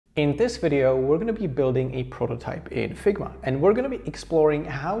In this video, we're going to be building a prototype in Figma, and we're going to be exploring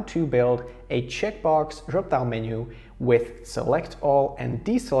how to build a checkbox drop-down menu with select all and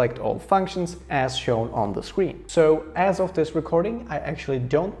deselect all functions as shown on the screen. So as of this recording, I actually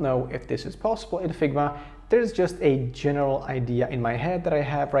don't know if this is possible in Figma. There's just a general idea in my head that I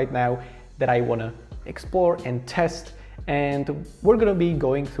have right now that I want to explore and test. And we're going to be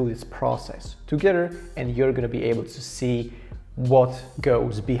going through this process together, and you're going to be able to see what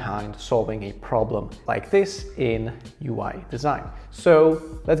goes behind solving a problem like this in UI design.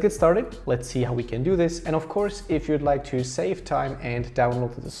 So let's get started. Let's see how we can do this. And of course, if you'd like to save time and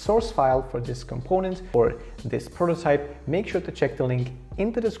download the source file for this component or this prototype, make sure to check the link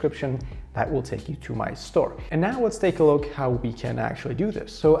in the description. That will take you to my store. And now let's take a look how we can actually do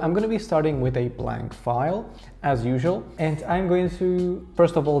this. So I'm going to be starting with a blank file as usual, and I'm going to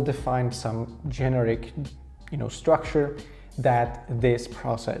first of all define some generic structure that this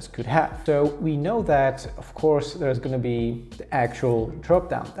process could have. So we know that, of course, there's going to be the actual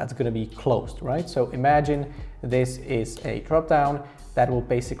drop-down that's going to be closed, right? So imagine this is a drop-down that will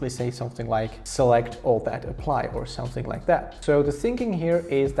basically say something like select all that apply or something like that. So the thinking here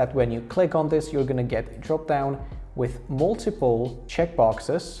is that when you click on this, you're going to get a drop-down with multiple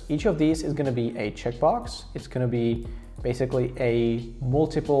checkboxes. Each of these is going to be a checkbox. It's going to be basically a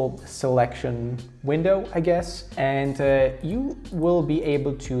multiple selection window, I guess. And you will be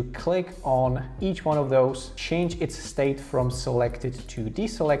able to click on each one of those, change its state from selected to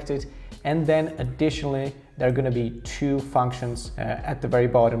deselected. And then additionally, there are going to be two functions at the very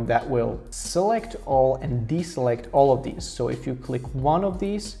bottom that will select all and deselect all of these. So if you click one of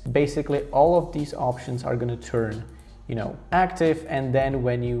these, basically all of these options are going to turn, active. And then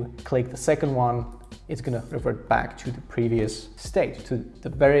when you click the second one, it's going to revert back to the previous state, to the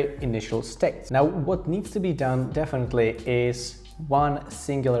very initial state. Now, what needs to be done definitely is one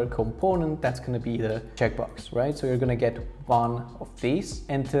singular component that's going to be the checkbox, right? So you're going to get one of these,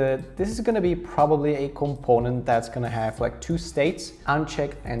 and this is going to be probably a component that's going to have like two states,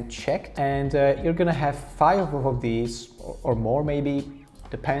 unchecked and checked, and you're going to have 5 of these or more, maybe,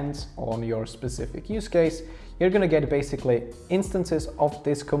 depends on your specific use case. You're going to get basically instances of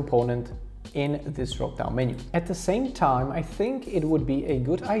this component in this drop-down menu. At the same time, I think it would be a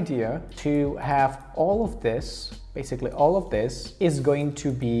good idea to have all of this, basically all of this is going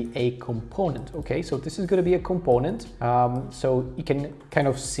to be a component, okay? So this is going to be a component. So you can kind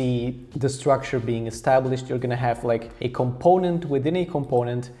of see the structure being established. You're going to have like a component within a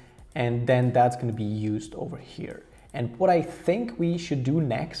component, and then that's going to be used over here. And what I think we should do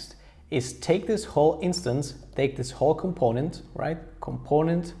next is take this whole instance, take this whole component, right?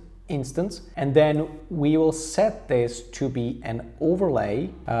 Component instance, and then we will set this to be an overlay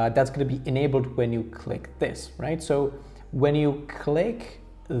that's going to be enabled when you click this, right? So when you click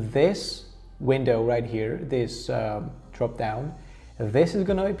this window right here, this drop down, this is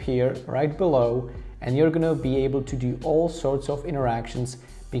going to appear right below, and you're going to be able to do all sorts of interactions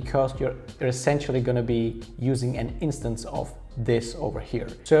because you're essentially going to be using an instance of this over here.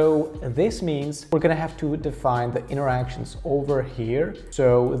 So this means we're going to have to define the interactions over here.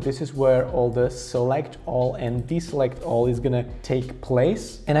 So this is where all the select all and deselect all is going to take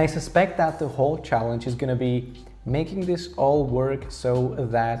place. And I suspect that the whole challenge is going to be making this all work so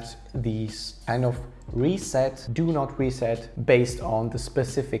that these kind of do not reset based on the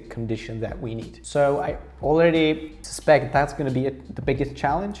specific condition that we need. So I already suspect that's going to be the biggest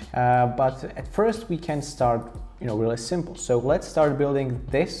challenge, but at first we can start really simple. So let's start building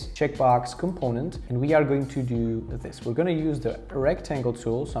this checkbox component, and we are going to do this. We're going to use the rectangle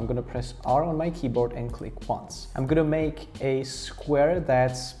tool. So I'm going to press R on my keyboard and click once. I'm going to make a square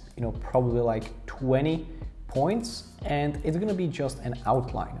that's probably like 20 points, and it's going to be just an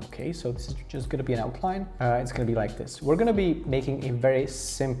outline. Okay, so this is just going to be an outline. It's going to be like this. We're going to be making a very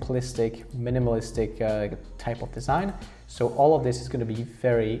simplistic, minimalistic type of design. So all of this is going to be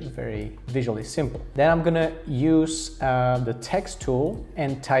very, very visually simple. Then I'm going to use the text tool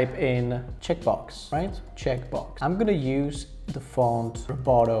and type in checkbox, right? Checkbox. I'm going to use the font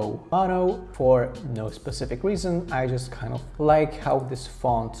Roboto Mono for no specific reason. I just kind of like how this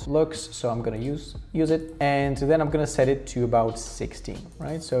font looks, so I'm going to use it. And then I'm going to set it to about 16,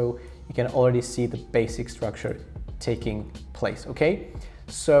 right? So you can already see the basic structure taking place, okay?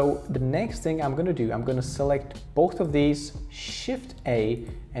 So the next thing I'm going to do, I'm going to select both of these, Shift A,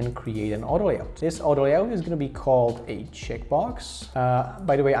 and create an auto layout. This auto layout is going to be called a checkbox.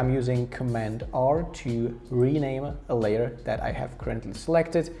 By the way, I'm using Command R to rename a layer that I have currently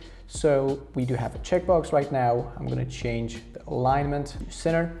selected. So we do have a checkbox right now. I'm going to change the alignment to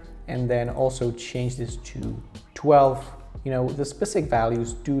center, and then also change this to 12 You know, the specific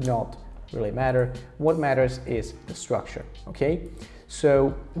values do not really matter. What matters is the structure, okay?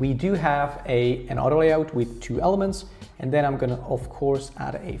 So we do have an auto layout with 2 elements, and then I'm gonna, of course,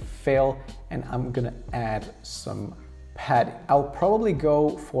 add a fill, and I'm gonna add some padding. I'll probably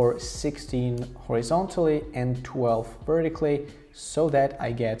go for 16 horizontally and 12 vertically so that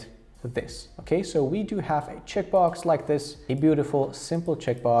I get this. Okay, so we do have a checkbox like this, a beautiful, simple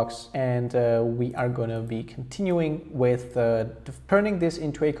checkbox, and we are going to be continuing with turning this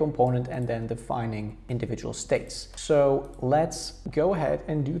into a component and then defining individual states. So let's go ahead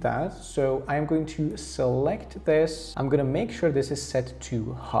and do that. So I'm going to select this. I'm going to make sure this is set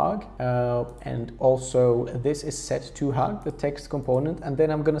to hug, and also this is set to hug, the text component, and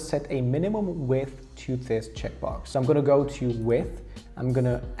then I'm going to set a minimum width to this checkbox. So I'm going to go to width. I'm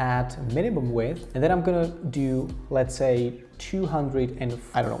gonna add minimum width, and then I'm gonna do, let's say,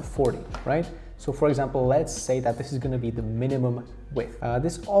 240, right? So for example, let's say that this is gonna be the minimum width.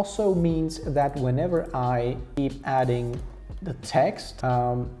 This also means that whenever I keep adding the text,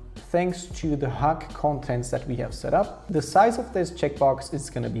 thanks to the hug contents that we have set up, the size of this checkbox is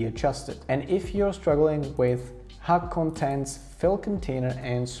gonna be adjusted. And if you're struggling with hug contents, fill container,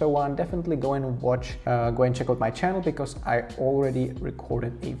 and so on, definitely go and check out my channel, because I already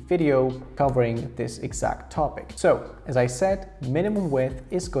recorded a video covering this exact topic. So as I said, minimum width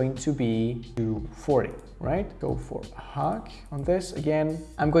is going to be 240, right? Go for hug on this. Again,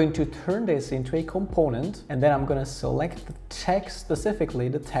 I'm going to turn this into a component, and then I'm going to select the text, specifically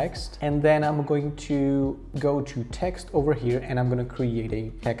the text, and then I'm going to go to text over here, and I'm going to create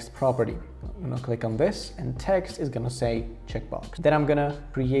a text property. I'm going to click on this, and text is going to say checkbox. Then I'm going to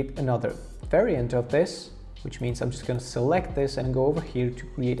create another variant of this, which means I'm just going to select this and go over here to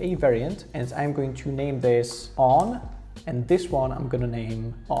create a variant, and I'm going to name this on, and this one I'm going to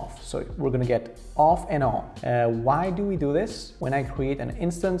name off. So we're going to get off and on. Why do we do this? When I create an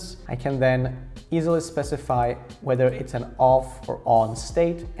instance, I can then easily specify whether it's an off or on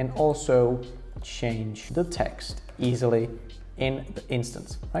state, and also change the text easily in the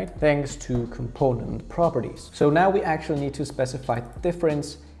instance, right? Thanks to component properties. So now we actually need to specify the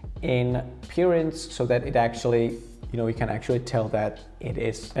difference in appearance so that it actually, we can actually tell that it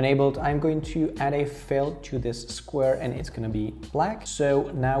is enabled. I'm going to add a fill to this square, and it's going to be black.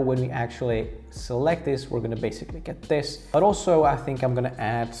 So now when we actually select this, we're going to basically get this. But also I think I'm going to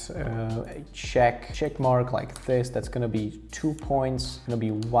add a check mark like this. That's going to be 2 points, going to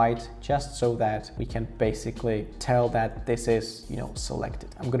be white, just so that we can basically tell that this is, selected.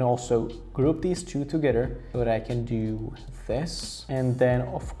 I'm going to also group these two together so that I can do this. And then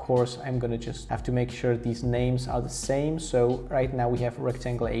of course I'm going to just have to make sure these names are the same. So right now we have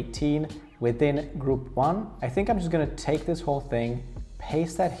rectangle 18 within group 1. I think I'm just going to take this whole thing,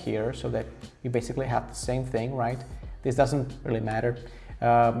 paste that here so that we basically have the same thing, right? This doesn't really matter.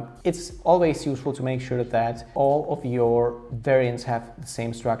 It's always useful to make sure that all of your variants have the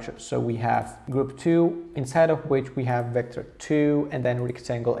same structure. So we have group 2, inside of which we have vector 2 and then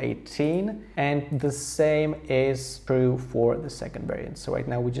rectangle 18. And the same is true for the second variant. So right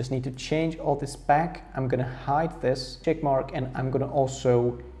now we just need to change all this back. I'm going to hide this check mark, and I'm going to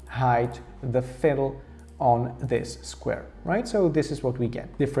also hide the fill on this square, right? So this is what we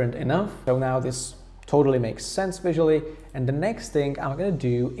get. Different enough. So now this totally makes sense visually. And the next thing I'm going to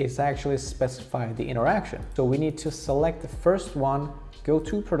do is actually specify the interaction. So we need to select the first one, go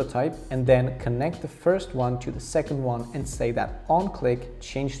to prototype, and then connect the first one to the second one and say that on click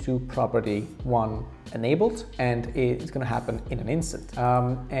change to property 1 enabled, and it's going to happen in an instant.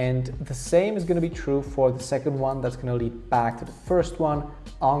 And the same is going to be true for the second one. That's going to lead back to the first one.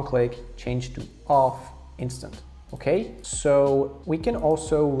 On click change to off instant. Okay, so we can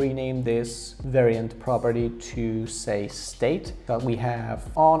also rename this variant property to say state, that we have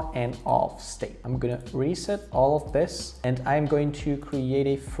on and off state. I'm going to reset all of this, and I'm going to create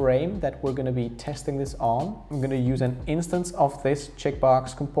a frame that we're going to be testing this on. I'm going to use an instance of this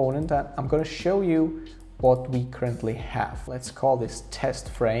checkbox component that I'm going to show you what we currently have. Let's call this test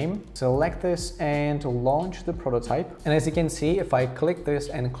frame. Select this and launch the prototype. And as you can see, if I click this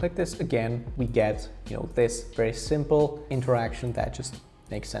and click this again, we get, this very simple interaction that just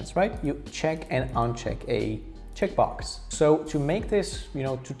makes sense, right? You check and uncheck a checkbox. So to make this,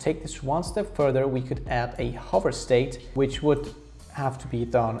 to take this one step further, we could add a hover state, which would have to be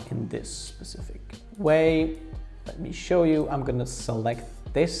done in this specific way. Let me show you. I'm going to select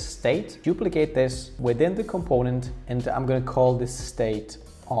this state, duplicate this within the component, and I'm going to call this state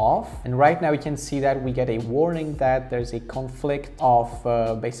off. And right now we can see that we get a warning that there's a conflict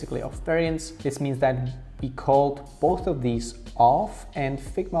of basically of variants. This means that we called both of these off and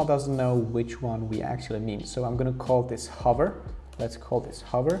Figma doesn't know which one we actually mean. So I'm going to call this hover. Let's call this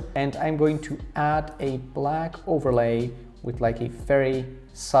hover. And I'm going to add a black overlay with like a very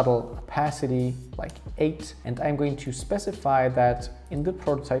subtle opacity, like 8. And I'm going to specify that in the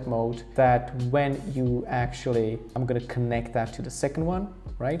prototype mode that when you actually, I'm going to connect that to the second one,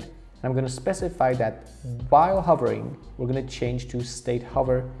 right? And I'm going to specify that while hovering, we're going to change to state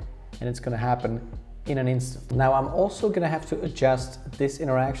hover, and it's going to happen in an instant. Now I'm also going to have to adjust this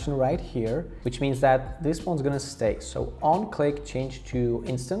interaction right here, which means that this one's going to stay. So on click, change to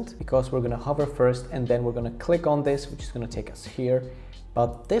instant, because we're going to hover first and then we're going to click on this, which is going to take us here.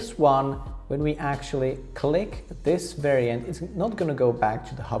 But this one, when we actually click this variant, it's not going to go back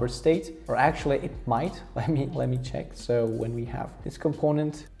to the hover state, or actually it might. Let me check. So when we have this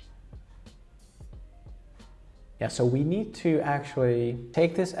component, yeah, so we need to actually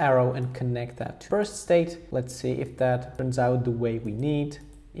take this arrow and connect that to first state. Let's see if that turns out the way we need.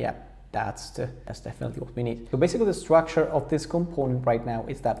 Yeah, that's definitely what we need. So basically the structure of this component right now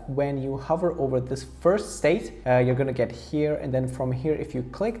is that when you hover over this first state, you're gonna get here, and then from here, if you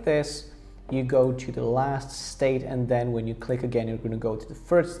click this, you go to the last state, and then when you click again, you're gonna go to the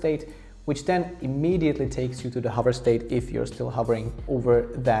first state, which then immediately takes you to the hover state if you're still hovering over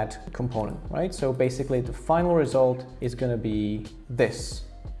that component, right? So basically the final result is gonna be this,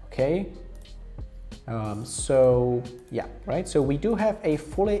 okay? So yeah, right? So we do have a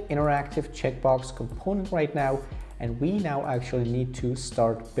fully interactive checkbox component right now, and we now actually need to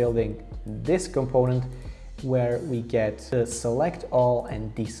start building this component where we get the select all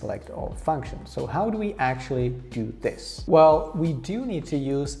and deselect all function. So how do we actually do this? Well, we do need to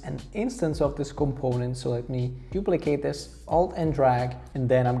use an instance of this component. So let me duplicate this, Alt and drag, and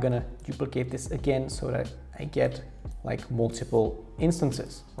then I'm gonna duplicate this again so that I get like multiple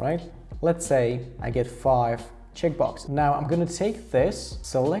instances, right? Let's say I get 5 checkboxes. Now I'm gonna take this,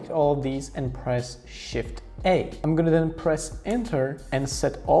 select all of these and press Shift A. I'm gonna then press Enter and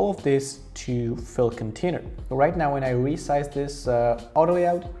set all of this to fill container. So right now when I resize this auto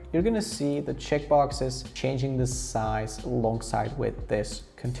layout, you're gonna see the checkboxes changing the size alongside with this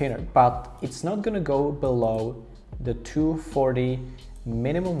container, but it's not gonna go below the 240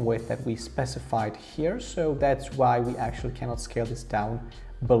 minimum width that we specified here. So that's why we actually cannot scale this down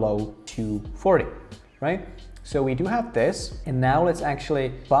below 240, right? So we do have this, and now let's actually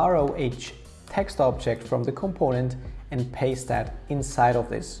borrow a text object from the component and paste that inside of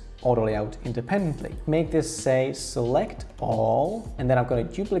this auto layout independently. Make this say select all, and then I'm going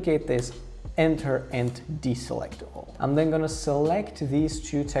to duplicate this, enter and deselect all. I'm then going to select these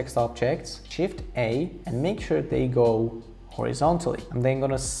 2 text objects, Shift A, and make sure they go horizontally. I'm then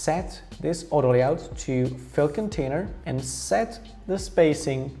going to set this auto layout to fill container and set the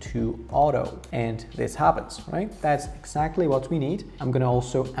spacing to auto, and this happens, right? That's exactly what we need. I'm going to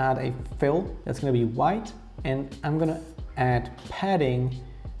also add a fill that's going to be white, and I'm going to add padding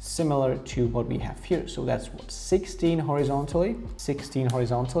similar to what we have here. So that's what, 16 horizontally,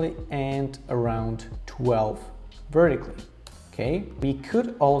 and around 12 vertically. Okay, we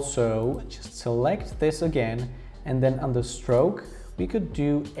could also just select this again, and then under stroke, we could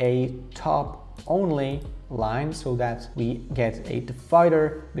do a top only line so that we get a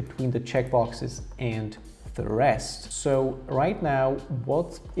divider between the checkboxes and the rest. So right now,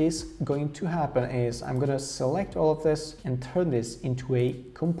 what is going to happen is I'm going to select all of this and turn this into a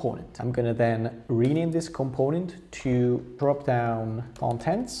component. I'm going to then rename this component to drop-down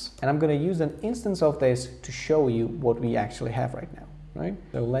contents, and I'm going to use an instance of this to show you what we actually have right now. Right?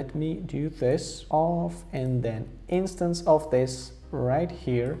 So let me do this off and then instance of this right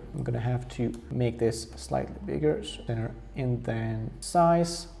here. I'm gonna have to make this slightly bigger, center, and then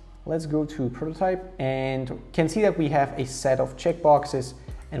size. Let's go to prototype, and you can see that we have a set of checkboxes,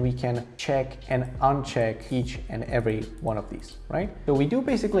 and we can check and uncheck each and every one of these, right? So we do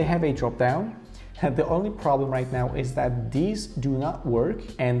basically have a drop down. The only problem right now is that these do not work,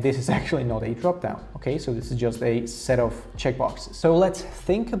 and this is actually not a drop-down. Okay, so this is just a set of checkboxes. So let's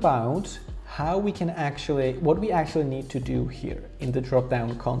think about how we can actually, what we actually need to do here in the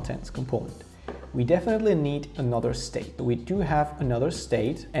drop-down contents component. We definitely need another state. So we do have another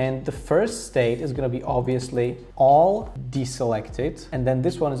state, and the first state is going to be obviously all deselected, and then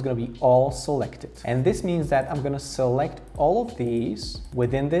this one is going to be all selected. And this means that I'm going to select all of these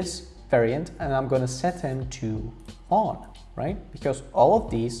within this variant, and I'm going to set them to on, right? Because all of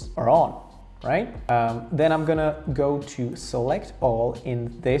these are on, right? Then I'm going to go to select all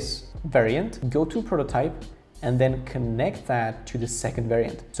in this variant, go to prototype, and then connect that to the second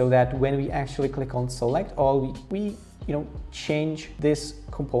variant, so that when we actually click on select all, we change this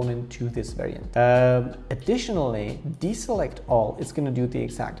component to this variant. Additionally, deselect all is going to do the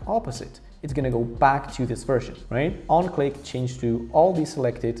exact opposite. It's going to go back to this version, right? On click, change to all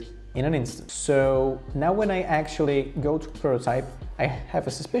deselected in an instant. So now when I actually go to prototype, I have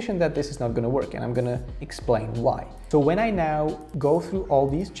a suspicion that this is not going to work, and I'm going to explain why. So when I now go through all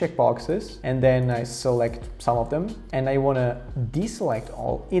these checkboxes and then I select some of them and I want to deselect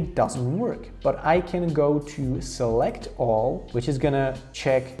all, it doesn't work. But I can go to select all, which is going to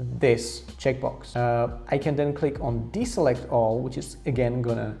check this checkbox. I can then click on deselect all, which is again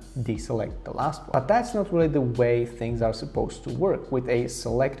going to deselect the last one. But that's not really the way things are supposed to work with a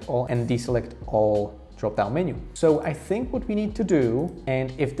select all and deselect all drop-down menu. So I think what we need to do,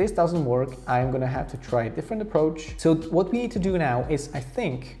 and if this doesn't work, I'm gonna have to try a different approach. So what we need to do now is, I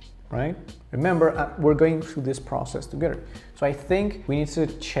think, right? Remember, we're going through this process together. So I think we need to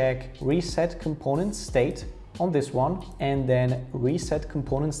check reset component state on this one, and then reset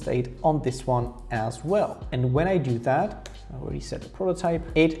component state on this one as well. And when I do that, I'll reset the prototype,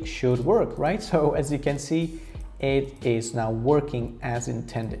 it should work, right? So as you can see, it is now working as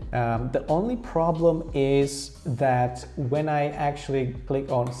intended. The only problem is that when I actually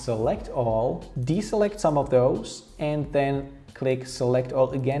click on select all, deselect some of those, and then click select all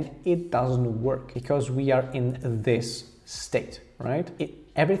again, it doesn't work because we are in this state, right?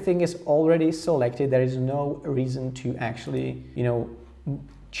 Everything is already selected. There is no reason to actually,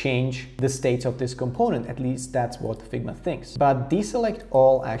 change the state of this component. At least that's what Figma thinks. But deselect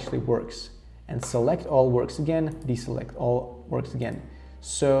all actually works. And select all works again, deselect all works again.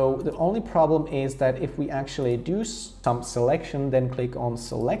 So the only problem is that if we actually do some selection, then click on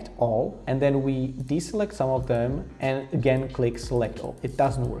select all, and then we deselect some of them and again click select all, it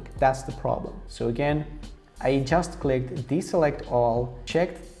doesn't work. That's the problem. So again, I just clicked deselect all,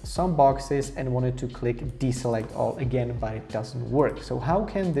 checked some boxes and wanted to click deselect all again, but it doesn't work. So how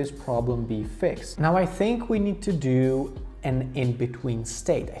can this problem be fixed? Now I think we need to do an in-between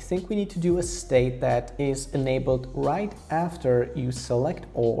state. I think we need to do a state that is enabled right after you select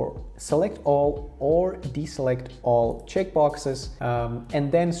all or deselect all checkboxes,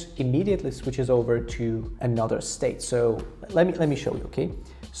 and then immediately switches over to another state. So let me show you, okay?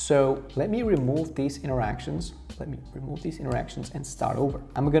 So let me remove these interactions. Let me remove these interactions and start over.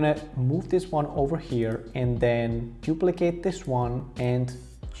 I'm gonna move this one over here and then duplicate this one and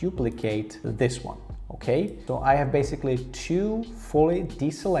duplicate this one. Okay, so I have basically two fully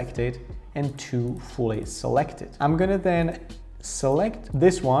deselected and two fully selected. I'm gonna then select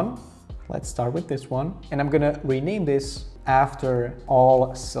this one. Let's start with this one. And I'm gonna rename this after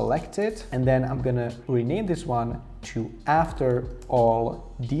all selected. And then I'm gonna rename this one to after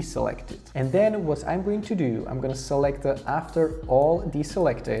all deselected. And then what I'm going to do, I'm gonna select the after all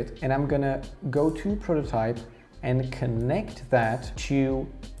deselected, and I'm gonna go to prototype and connect that to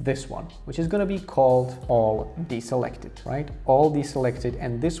this one, which is going to be called all deselected, right? All deselected,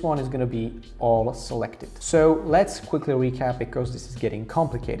 and this one is going to be all selected. So let's quickly recap because this is getting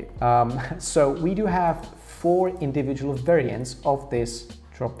complicated. So we do have 4 individual variants of this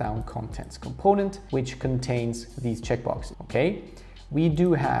drop-down contents component, which contains these checkboxes, okay? We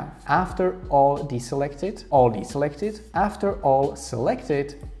do have after all deselected, after all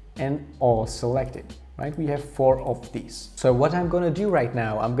selected, and all selected. Right? We have 4 of these. So what I'm going to do right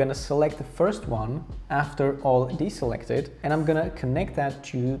now, I'm going to select the first one after all deselected, and I'm going to connect that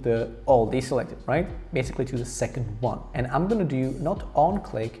to the all deselected, right? Basically to the second one. And I'm going to do not on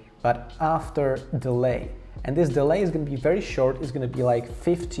click, but after delay. And this delay is going to be very short. It's going to be like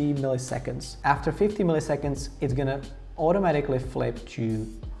 50 milliseconds. After 50 milliseconds, it's going to automatically flip to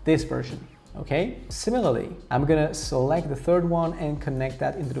this version. Okay, similarly, I'm gonna select the third one and connect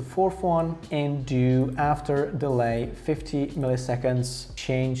that into the fourth one and do after delay 50 milliseconds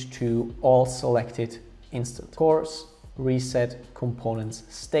change to all selected instant. Of course, reset components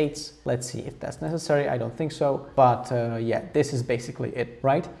states. Let's see if that's necessary. I don't think so, but yeah, this is basically it,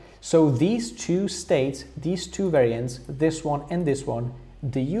 right? So these 2 states, these 2 variants, this one and this one,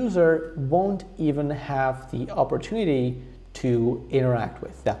 the user won't even have the opportunity to interact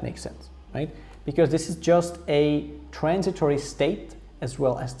with. That makes sense. Right? Because this is just a transitory state, as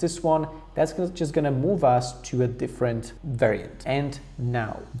well as this one, that's just going to move us to a different variant. And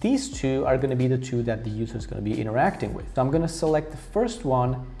now these 2 are going to be the 2 that the user is going to be interacting with. So I'm going to select the first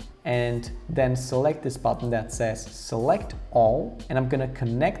one and then select this button that says select all, and I'm going to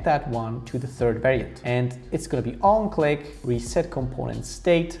connect that one to the third variant. And it's going to be on click, reset component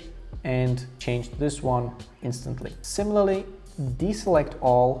state, and change this one instantly. Similarly, deselect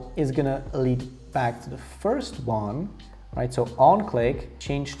all is gonna lead back to the first one, right? So on click,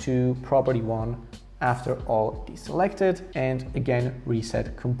 change to property 1, after all deselected, and again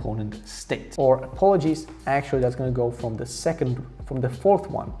reset component state. Or apologies, actually that's going to go from the fourth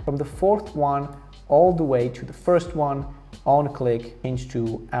one all the way to the first one, on click, change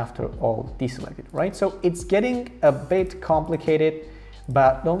to after all deselected, right? So it's getting a bit complicated,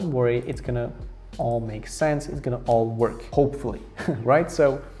 but don't worry, it's gonna all make sense, it's gonna all work, hopefully, right?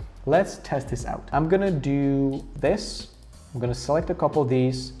 So let's test this out. I'm gonna do this. I'm gonna select a couple of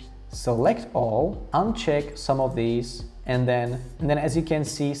these, select all, uncheck some of these, and then as you can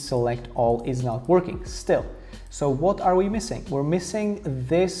see, select all is not working still. So what are we missing? We're missing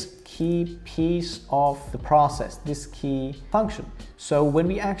this key piece of the process, this key function. So when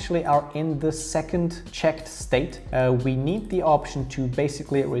we actually are in the second checked state, we need the option to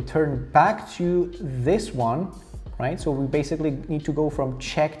basically return back to this one, right? So we basically need to go from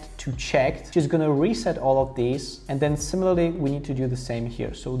checked to checked, which is going to reset all of these. And then similarly, we need to do the same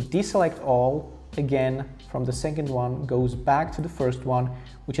here. So deselect all, again, from the second one goes back to the first one,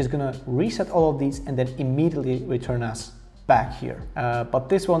 which is going to reset all of these and then immediately return us back here. But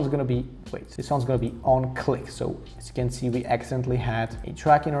this one's going to be, this one's going to be on click. So as you can see, we accidentally had a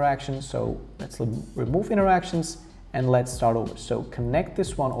track interaction. So let's remove interactions and let's start over. So connect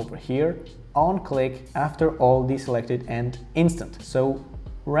this one over here, on click, after all deselected and instant. So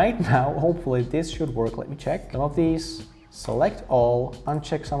right now, hopefully this should work. Let me check some of these. Select all,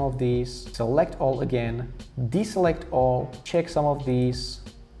 uncheck some of these, select all again, deselect all, check some of these,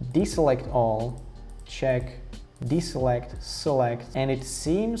 deselect all, check, deselect, select, and it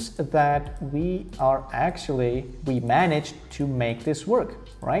seems that we managed to make this work,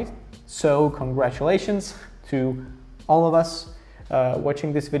 right? So congratulations to all of us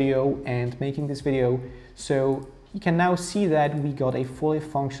watching this video and making this video. So you can now see that we got a fully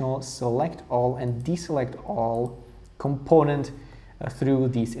functional select all and deselect all component through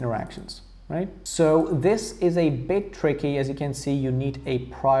these interactions, right? So this is a bit tricky. As you can see, you need a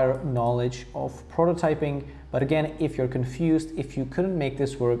prior knowledge of prototyping. But again, if you're confused, if you couldn't make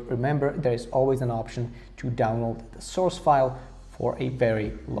this work, remember there is always an option to download the source file for a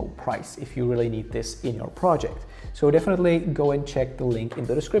very low price if you really need this in your project. So definitely go and check the link in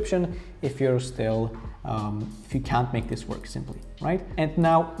the description if you're still, if you can't make this work simply, right? And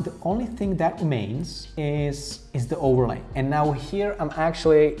now the only thing that remains is the overlay. And now here I'm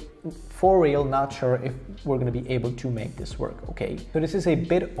actually for real not sure if we're going to be able to make this work. Okay, so this is a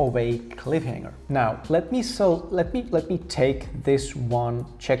bit of a cliffhanger. Now let me take this one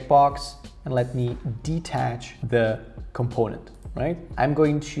checkbox and let me detach the component. Right? I'm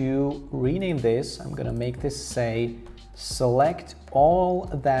going to rename this. I'm going to make this say select all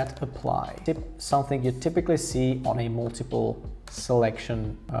that apply. Something you typically see on a multiple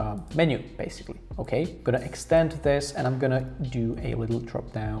selection menu, basically. Okay, I'm going to extend this and I'm going to do a little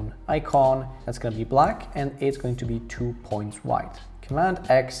drop down icon that's going to be black and it's going to be 2 points white. Command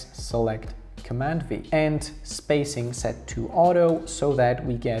X, select Command V, and spacing set to auto so that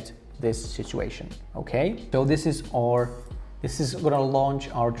we get this situation. Okay, so this is going to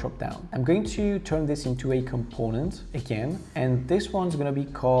launch our drop down. I'm going to turn this into a component again, and this one's going to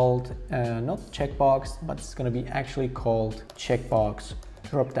be called not checkbox, but it's going to be actually called checkbox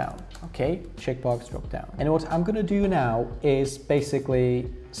dropdown. Okay, checkbox dropdown. And what I'm going to do now is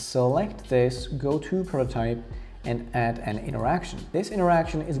basically select this, go to prototype, and add an interaction. This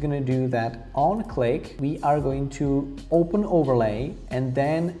interaction is going to do that on click, we are going to open overlay, and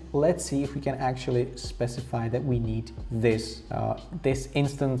then let's see if we can actually specify that we need this, this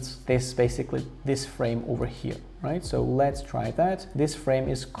instance, basically this frame over here, right? So let's try that. This frame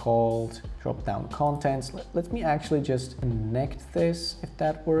is called drop down contents. Let me actually just connect this if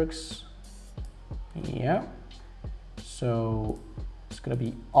that works. Yeah. So it's going to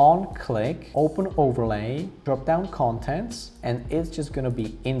be on click, open overlay, drop down contents, and it's just going to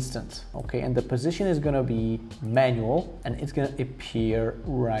be instant. Okay, and the position is going to be manual and it's going to appear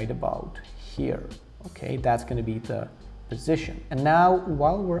right about here. Okay, that's going to be the position. And now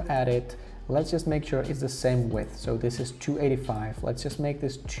while we're at it, let's just make sure it's the same width. So this is 285. Let's just make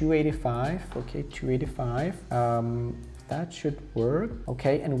this 285. Okay, 285. That should work.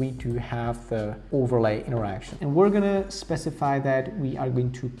 Okay, and we do have the overlay interaction. And we're gonna specify that we are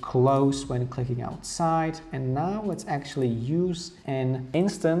going to close when clicking outside. And now let's actually use an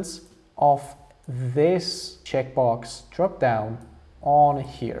instance of this checkbox dropdown on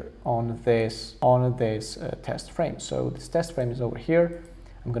here, on this test frame. So this test frame is over here.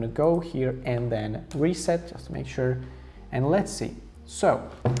 I'm gonna go here and then reset just to make sure. And let's see. So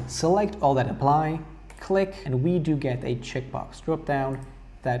select all that apply, click, and we do get a checkbox drop down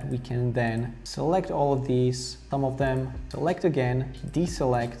that we can then select all of these, some of them, select again,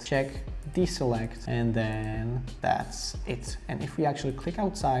 deselect, check, deselect, and then that's it. And if we actually click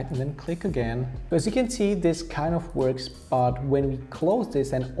outside and then click again, so as you can see, this kind of works, but when we close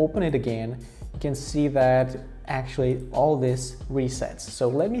this and open it again, you can see that actually all this resets. So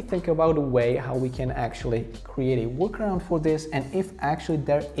let me think about a way how we can actually create a workaround for this, and if actually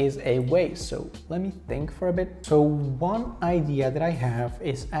there is a way. So let me think for a bit. So one idea that I have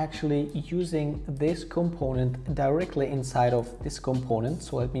is actually using this component directly inside of this component.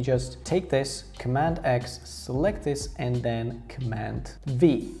 So let me just take this, Command X, select this, and then Command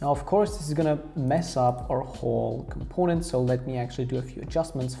V. Now of course this is gonna mess up our whole component, so let me actually do a few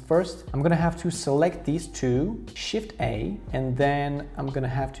adjustments. First, I'm gonna have to select these two, Shift A, and then I'm gonna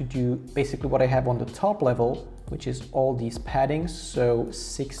have to do basically what I have on the top level, which is all these paddings, so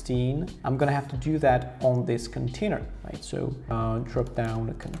 16. I'm gonna have to do that on this container, right? So drop down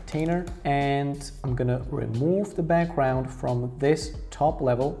the container, and I'm gonna remove the background from this top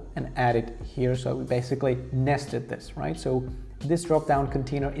level and add it here. So we basically nested this, right? So this drop down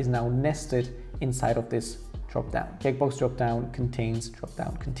container is now nested inside of this drop-down. Checkbox drop-down contains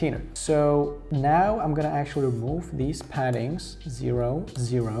drop-down container. So now I'm gonna actually remove these paddings, 0,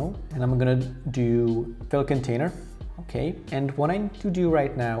 0, and I'm gonna do fill container. Okay, and what I need to do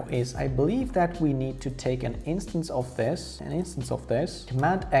right now is I believe that we need to take an instance of this,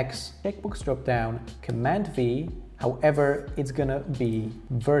 Command X, checkbox drop-down, Command V. However, it's gonna be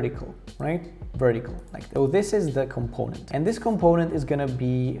vertical, right? Vertical, like that. So this is the component, and this component is gonna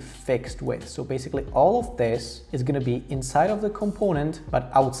be fixed width. So basically all of this is gonna be inside of the component,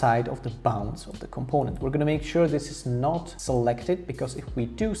 but outside of the bounds of the component. We're gonna make sure this is not selected, because if we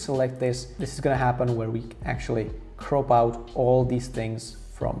do select this, this is gonna happen where we actually crop out all these things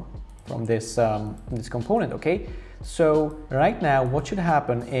from this component, okay? So right now what should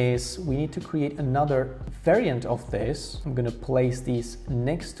happen is we need to create another variant of this. I'm gonna place these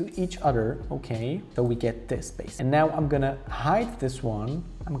next to each other, okay? So we get this base. And now I'm gonna hide this one.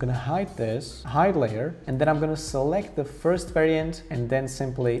 I'm gonna hide this, hide layer, and then I'm gonna select the first variant and then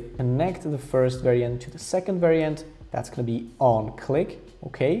simply connect the first variant to the second variant. That's gonna be on click,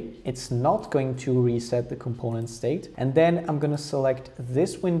 okay? It's not going to reset the component state. And then I'm gonna select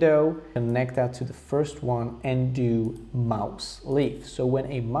this window, connect that to the first one, and do mouse leave. So when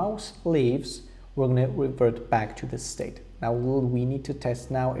a mouse leaves, we're gonna revert back to this state. Now we need to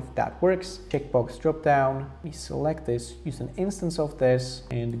test now if that works. Checkbox drop down, we select this, use an instance of this,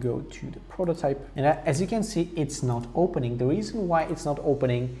 and go to the prototype. And as you can see, it's not opening. The reason why it's not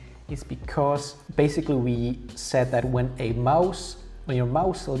opening is because basically we said that when your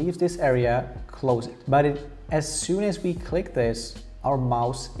mouse leaves this area, close it. But as soon as we click this, our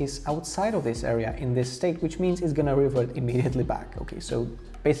mouse is outside of this area in this state, which means it's gonna revert immediately back. Okay, so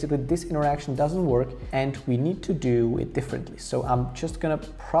basically this interaction doesn't work and we need to do it differently. So I'm just gonna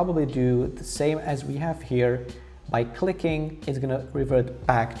probably do the same as we have here. By clicking, it's gonna revert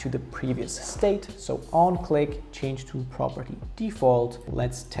back to the previous state. So on click, change to property default.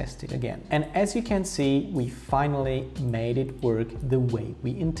 Let's test it again. And as you can see, we finally made it work the way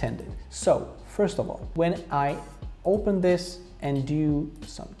we intended. So first of all, when I open this and do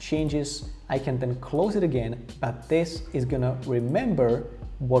some changes, I can then close it again, but this is gonna remember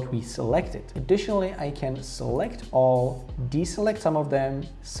what we selected. Additionally, I can select all, deselect some of them,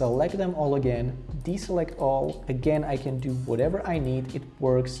 select them all again, deselect all. Again, I can do whatever I need. It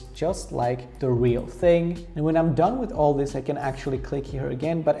works just like the real thing. And when I'm done with all this, I can actually click here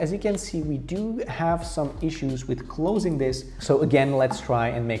again. But as you can see, we do have some issues with closing this. So again, let's try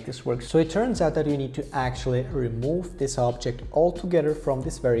and make this work. So it turns out that you need to actually remove this object altogether from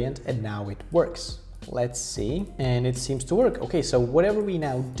this variant, and now it works. Let's see, and it seems to work. Okay, so whatever we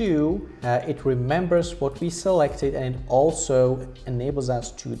now do, it remembers what we selected, and it also enables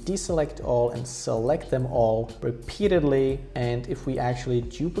us to deselect all and select them all repeatedly. And if we actually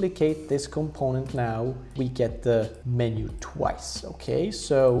duplicate this component now, we get the menu twice. Okay,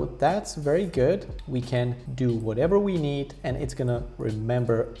 so that's very good. We can do whatever we need and it's gonna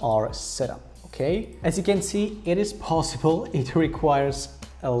remember our setup. Okay, as you can see, it is possible. It requires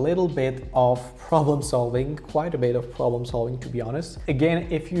a little bit of problem solving, quite a bit of problem solving, to be honest. Again,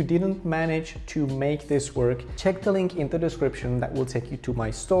 if you didn't manage to make this work, check the link in the description. That will take you to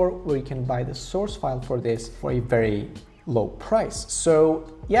my store where you can buy the source file for this for a very low price.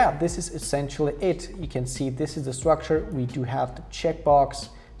 So yeah, this is essentially it. You can see this is the structure. We do have the checkbox,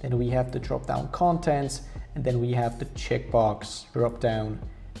 then we have the drop-down contents, and then we have the checkbox drop-down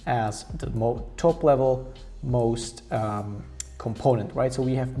as the top level most component, right? So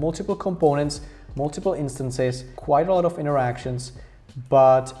we have multiple components, multiple instances, quite a lot of interactions,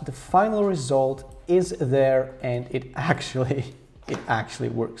 but the final result is there, and it actually it actually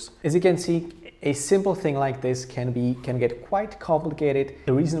works. As you can see, a simple thing like this can get quite complicated.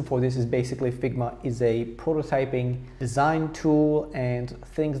 The reason for this is basically Figma is a prototyping design tool, and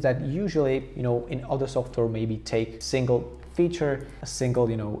things that usually, you know, in other software maybe take single feature, a single,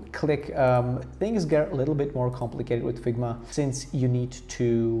 you know, click. Things get a little bit more complicated with Figma, since you need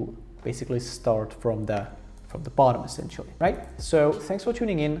to basically start from the bottom, essentially, right? So thanks for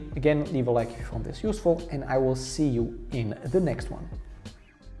tuning in. Again, leave a like if you found this useful, and I will see you in the next one.